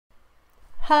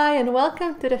Hi and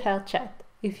welcome to the Health Chat.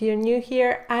 If you're new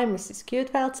here, I'm Mrs.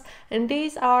 Cutefelds and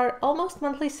these are almost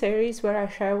monthly series where I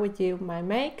share with you my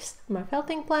makes, my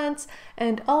felting plans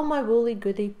and all my woolly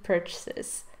goodie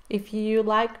purchases. If you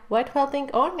like wet felting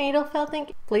or needle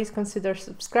felting, please consider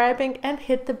subscribing and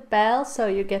hit the bell so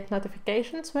you get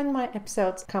notifications when my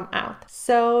episodes come out.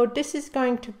 So this is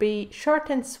going to be short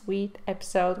and sweet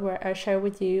episode where I share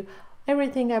with you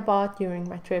everything I bought during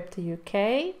my trip to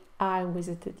UK. I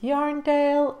visited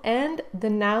Yarndale and the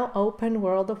now open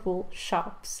World of Wool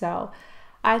shop, so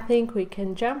I think we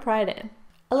can jump right in.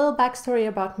 A little backstory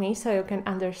about me so you can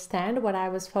understand what I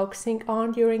was focusing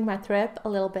on during my trip a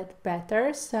little bit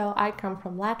better. So I come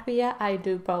from Latvia, I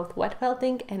do both wet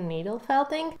felting and needle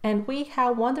felting, and we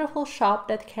have a wonderful shop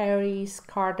that carries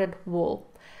carded wool.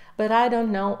 But I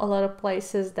don't know a lot of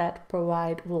places that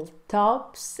provide wool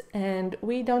tops, and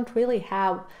we don't really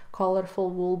have colorful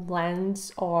wool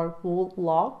blends or wool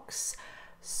locks.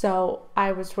 So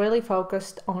I was really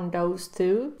focused on those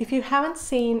two. If you haven't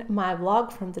seen my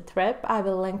vlog from the trip, I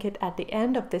will link it at the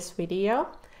end of this video.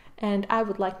 And I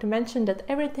would like to mention that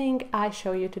everything I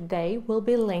show you today will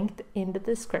be linked in the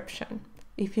description.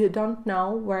 If you don't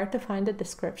know where to find the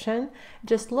description,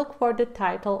 just look for the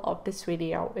title of this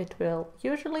video. It will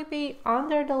usually be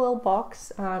under the little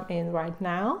box I'm in right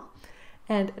now.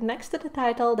 And next to the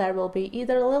title, there will be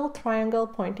either a little triangle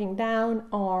pointing down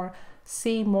or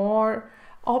see more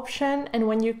option. And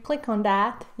when you click on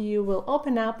that, you will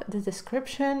open up the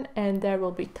description and there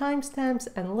will be timestamps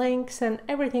and links and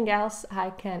everything else I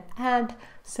can add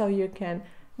so you can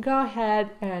go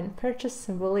ahead and purchase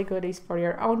some woolly goodies for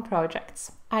your own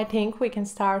projects. I think we can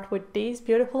start with these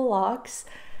beautiful locks.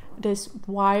 This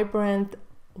vibrant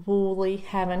woolly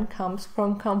heaven comes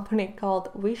from a company called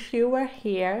Wish You Were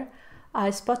Here. I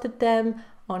spotted them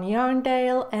on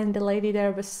Yarndale and the lady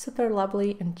there was super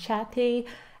lovely and chatty,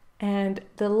 and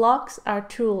the locks are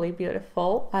truly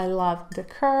beautiful. I love the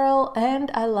curl and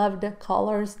I love the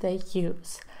colors they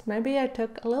use. Maybe I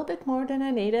took a little bit more than I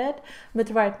needed,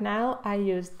 but right now I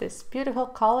use this beautiful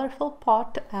colorful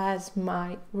pot as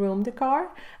my room decor,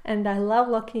 and I love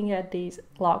looking at these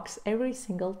locks every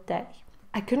single day.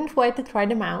 I couldn't wait to try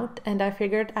them out, and I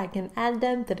figured I can add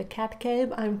them to the cat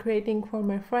cave I'm creating for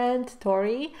my friend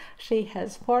Tori. She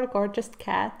has 4 gorgeous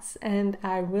cats and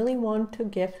I really want to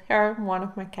give her one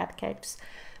of my cat caves.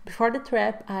 Before the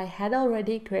trip I had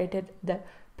already created the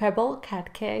Pebble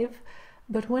cat cave,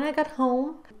 but when I got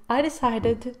home I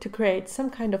decided to create some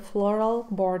kind of floral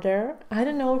border. I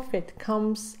don't know if it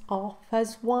comes off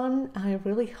as one, I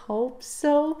really hope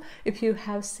so. If you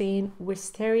have seen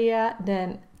Wisteria,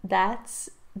 then that's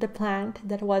the plant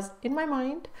that was in my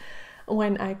mind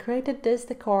when I created this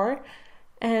decor,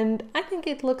 and I think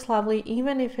it looks lovely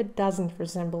even if it doesn't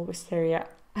resemble Wisteria.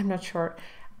 I'm not sure.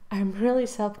 I'm really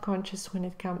self-conscious when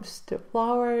it comes to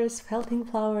flowers, felting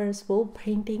flowers, wool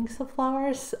paintings of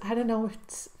flowers. I don't know,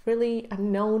 it's really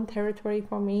unknown territory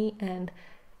for me and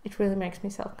it really makes me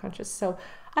self-conscious. So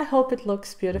I hope it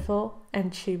looks beautiful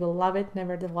and she will love it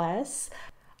nevertheless.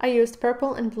 I used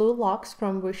purple and blue locks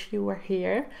from Wish You Were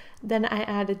Here. Then I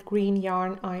added green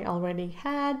yarn I already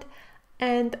had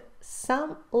and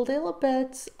some little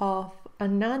bits of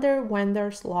another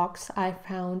vendor's locks I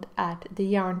found at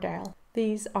the Yarndale.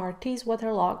 These are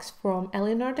Teeswater locks from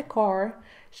Eleanor Decor.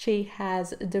 She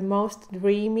has the most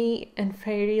dreamy and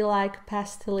fairy-like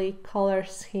pastel color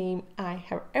scheme I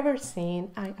have ever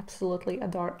seen. I absolutely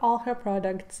adore all her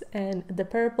products, and the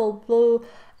purple, blue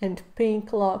and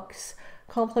pink locks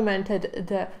complemented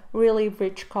the really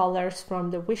rich colors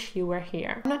from the Wish You Were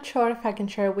Here. I'm not sure if I can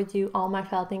share with you all my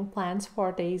felting plans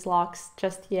for these locks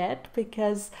just yet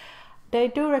because they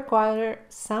do require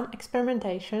some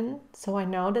experimentation, so I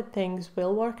know that things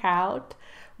will work out,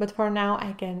 but for now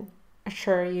I can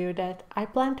assure you that I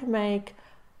plan to make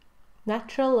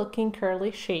natural looking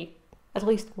curly sheep, at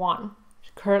least one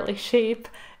curly sheep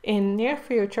in near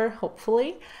future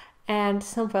hopefully, and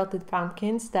some felted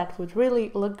pumpkins that would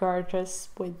really look gorgeous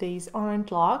with these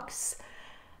orange locks,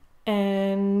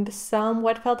 and some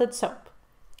wet felted soap.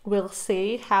 We'll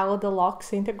see how the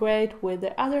locks integrate with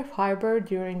the other fiber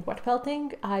during wet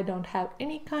felting. I don't have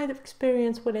any kind of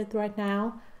experience with it right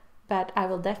now, but I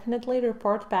will definitely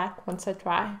report back once I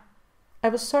try. I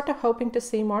was sort of hoping to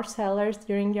see more sellers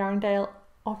during Yarndale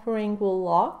offering wool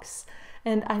locks,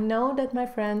 and I know that my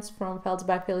friends from Felts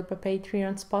by Philippa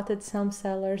Patreon spotted some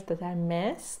sellers that I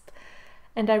missed,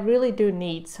 and I really do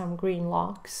need some green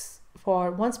locks for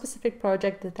one specific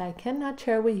project that I cannot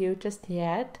share with you just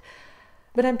yet.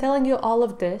 But I'm telling you all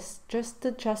of this just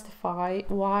to justify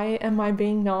why am I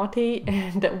being naughty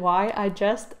and why I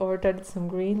just ordered some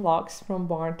green locks from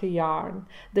Barn to Yarn.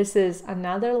 This is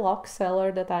another lock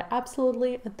seller that I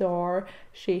absolutely adore.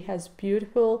 She has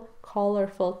beautiful,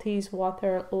 colorful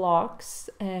Teeswater locks,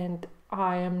 and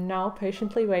I am now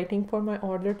patiently waiting for my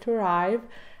order to arrive.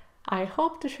 I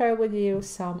hope to share with you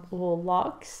some wool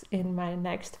locks in my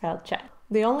next felt chat.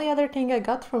 The only other thing I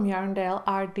got from Yarndale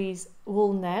are these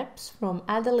wool nepps from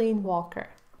Adeline Walker.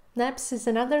 Nepps is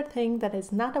another thing that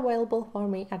is not available for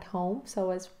me at home, so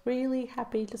I was really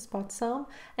happy to spot some.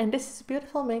 And this is a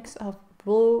beautiful mix of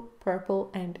blue,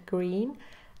 purple and green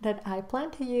that I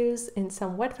plan to use in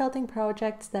some wet felting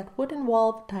projects that would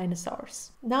involve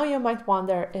dinosaurs. Now you might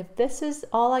wonder, if this is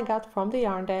all I got from the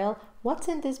Yarndale, what's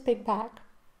in this big bag?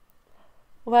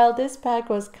 Well, this bag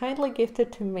was kindly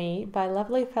gifted to me by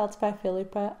Lovely Felts by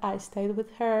Philippa. I stayed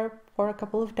with her for a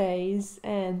couple of days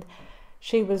and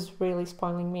she was really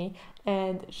spoiling me.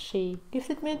 And she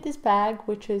gifted me this bag,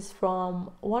 which is from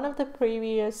one of the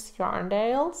previous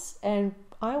Yarndales, and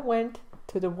I went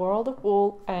to the World of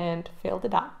Wool and filled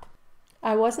it up.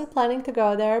 I wasn't planning to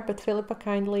go there, but Philippa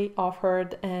kindly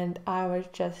offered and I was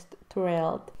just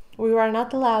thrilled. We were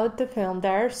not allowed to film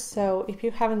there, so if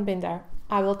you haven't been there,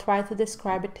 I will try to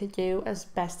describe it to you as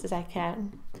best as I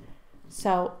can.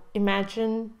 So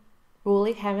imagine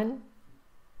woolly heaven.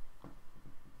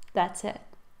 That's it.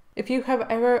 If you have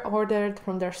ever ordered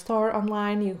from their store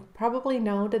online, you probably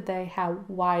know that they have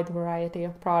a wide variety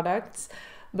of products,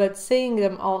 but seeing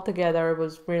them all together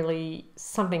was really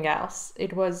something else.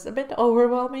 It was a bit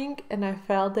overwhelming and I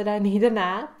felt that I need a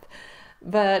nap,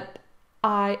 but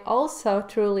I also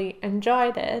truly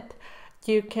enjoyed it.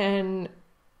 You can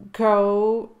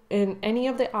go in any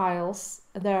of the aisles.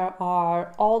 There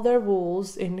are all their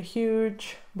wools in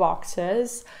huge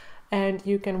boxes and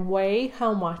you can weigh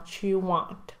how much you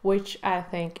want, which I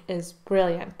think is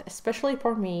brilliant, especially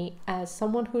for me as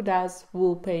someone who does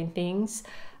wool paintings.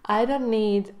 I don't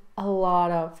need a lot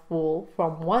of wool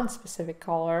from one specific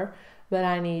color, but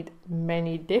I need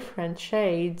many different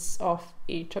shades of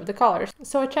each of the colors.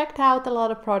 So I checked out a lot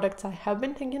of products I have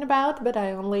been thinking about, but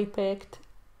I only picked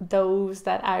those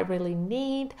that I really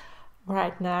need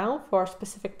right now for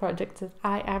specific projects that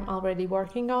I am already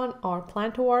working on or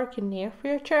plan to work in near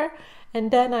future.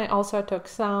 And then I also took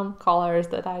some colors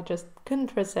that I just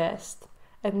couldn't resist.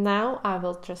 And now I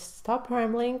will just stop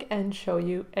rambling and show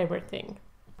you everything.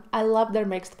 I love their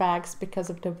mixed bags because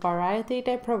of the variety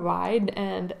they provide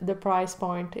and the price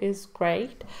point is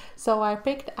great. So I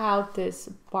picked out this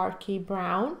Barky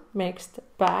Brown mixed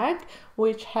bag,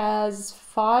 which has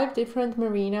 5 different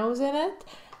merinos in it,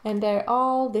 and they're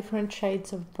all different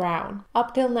shades of brown.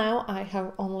 Up till now I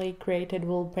have only created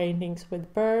wool paintings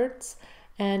with birds,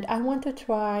 and I want to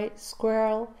try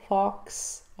squirrel,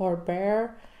 fox or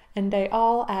bear, and they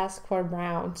all ask for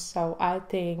brown, so I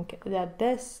think that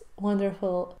this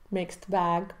wonderful mixed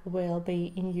bag will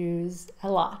be in use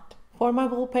a lot. For my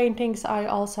wool paintings I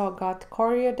also got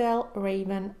Corriedale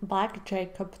Raven Black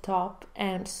Jacob Top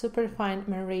and Superfine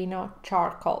Merino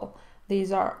Charcoal.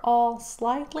 These are all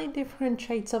slightly different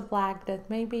shades of black that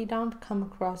maybe don't come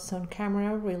across on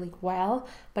camera really well,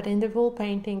 but in the wool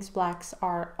paintings blacks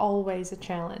are always a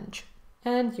challenge.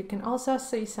 And you can also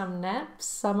see some nepps.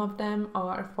 Some of them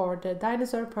are for the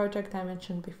dinosaur project I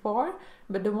mentioned before,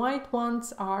 but the white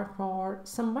ones are for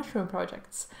some mushroom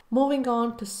projects. Moving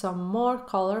on to some more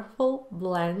colorful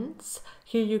blends.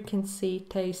 Here you can see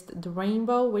Taste the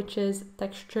Rainbow, which is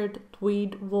textured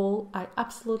tweed wool. I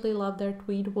absolutely love their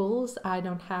tweed wools. I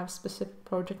don't have a specific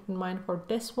project in mind for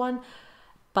this one,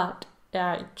 but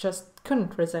I just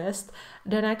couldn't resist.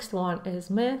 The next one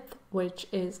is Myth, which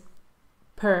is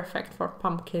perfect for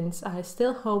pumpkins. I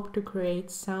still hope to create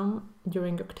some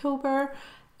during October.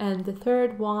 And the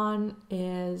third one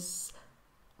is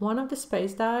one of the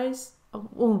space dyes,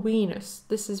 Venus.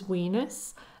 This is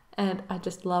Venus, and I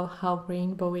just love how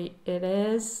rainbowy it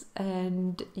is,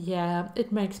 and yeah,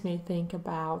 it makes me think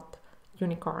about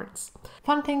unicorns.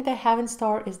 Fun thing they have in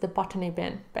store is the botany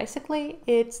bin. Basically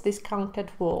it's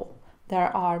discounted wool.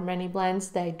 There are many blends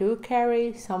they do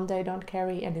carry, some they don't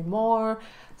carry anymore,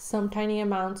 some tiny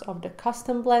amounts of the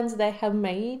custom blends they have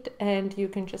made, and you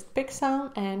can just pick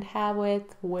some and have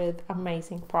it with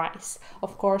amazing price.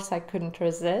 Of course I couldn't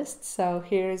resist, so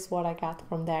here's what I got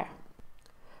from there.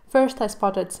 First I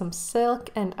spotted some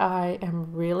silk, and I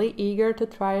am really eager to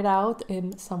try it out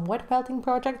in some wet felting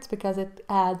projects because it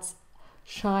adds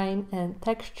shine and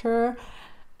texture,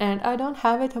 and I don't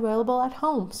have it available at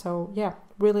home, so yeah,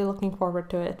 really looking forward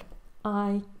to it.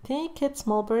 I think it's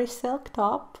mulberry silk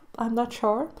top, I'm not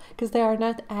sure, because they are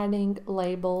not adding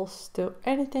labels to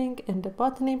anything in the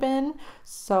botany bin,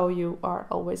 so you are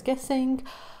always guessing.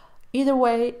 Either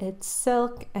way, it's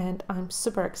silk and I'm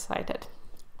super excited.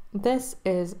 This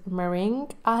is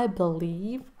MERINO, I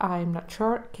believe. I'm not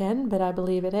sure again, but I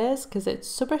believe it is because it's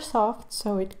super soft,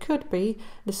 so it could be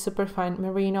the SUPERFINE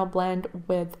merino blend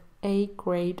with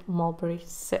A-grade mulberry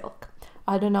silk.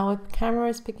 I don't know if the camera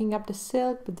is picking up the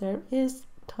silk, but there is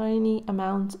tiny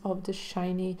amounts of the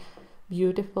shiny,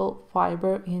 beautiful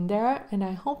fiber in there, and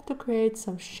I hope to create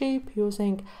some shape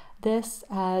using this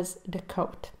as the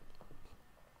coat.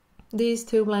 These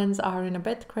two blends are in a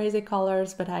bit crazy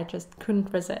colors, but I just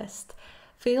couldn't resist.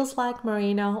 Feels like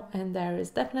merino and there is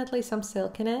definitely some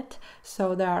silk in it,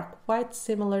 so they are quite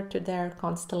similar to their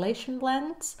constellation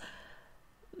blends.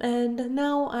 And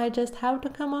now I just have to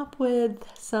come up with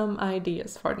some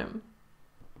ideas for them.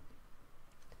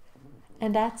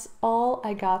 And that's all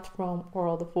I got from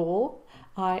World of Wool.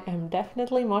 I am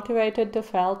definitely motivated to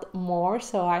felt more,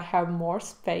 so I have more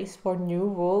space for new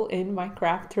wool in my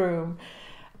craft room.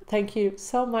 Thank you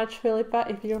so much, Philippa,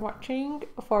 if you're watching,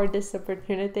 for this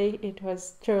opportunity. It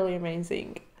was truly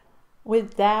amazing.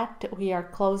 With that, we are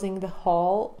closing the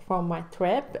haul from my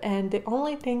trip, and the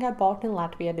only thing I bought in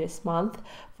Latvia this month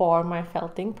for my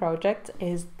felting project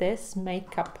is this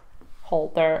makeup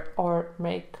holder or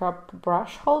makeup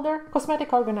brush holder,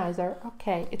 cosmetic organizer.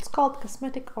 Okay, it's called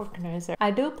cosmetic organizer.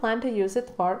 I do plan to use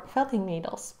it for felting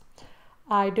needles.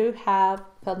 I do have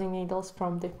felting needles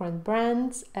from different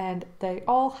brands and they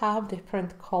all have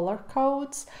different color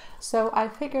codes, so I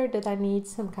figured that I need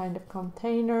some kind of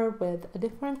container with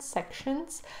different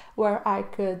sections where I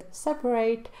could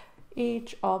separate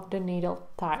each of the needle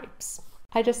types.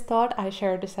 I just thought I'd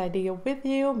share this idea with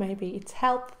you, maybe it's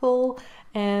helpful,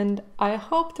 and I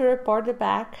hope to report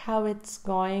back how it's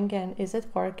going and is it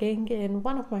working in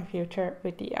one of my future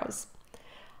videos.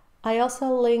 I also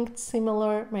linked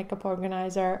similar makeup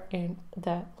organizer in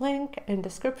the link in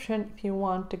description if you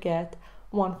want to get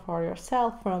one for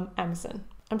yourself from Amazon.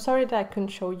 I'm sorry that I couldn't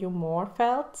show you more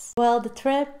felts. Well, the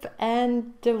trip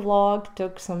and the vlog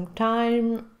took some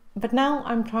time, but now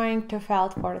I'm trying to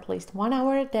felt for at least 1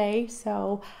 hour a day,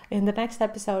 so in the next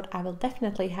episode I will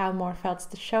definitely have more felts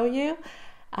to show you.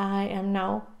 I am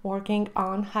now working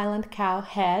on Highland Cow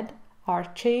Head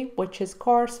Archie, which is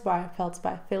coarse by felts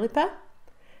by Philippa.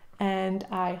 And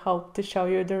I hope to show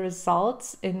you the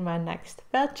results in my next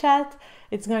felt chat.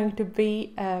 It's going to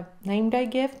be a name day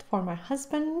gift for my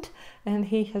husband, and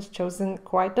he has chosen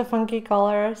quite the funky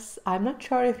colors. I'm not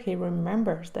sure if he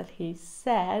remembers that he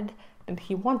said that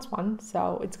he wants one,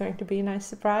 so it's going to be a nice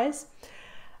surprise.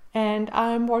 And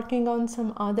I'm working on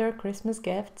some other Christmas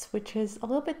gifts, which is a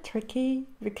little bit tricky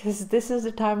because this is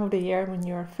the time of the year when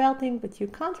you're felting, but you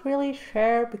can't really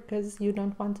share because you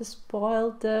don't want to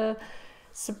spoil the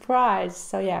surprise.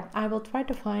 So yeah, I will try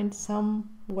to find some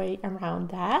way around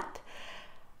that.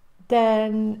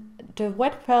 Then the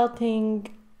wet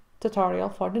felting tutorial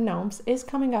for the gnomes is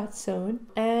coming out soon.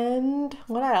 And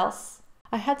what else?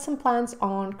 I had some plans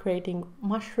on creating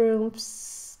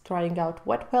mushrooms, trying out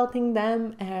wet felting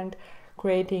them and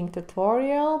creating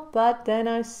tutorial, but then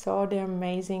I saw the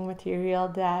amazing material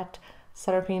that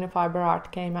SUPERFINE Fiber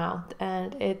Art came out,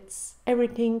 and it's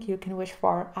everything you can wish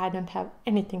for. I don't have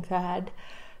anything to add,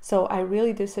 so I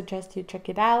really do suggest you check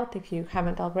it out if you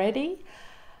haven't already.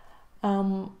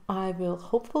 I will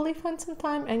hopefully find some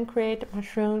time and create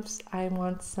mushrooms. I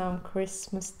want some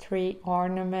Christmas tree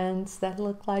ornaments that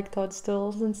look like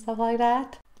toadstools and stuff like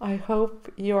that. I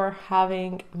hope you're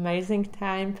having amazing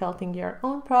time felting your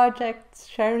own projects.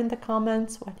 Share in the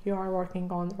comments what you are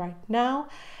working on right now.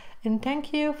 And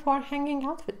thank you for hanging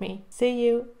out with me. See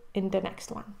you in the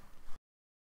next one.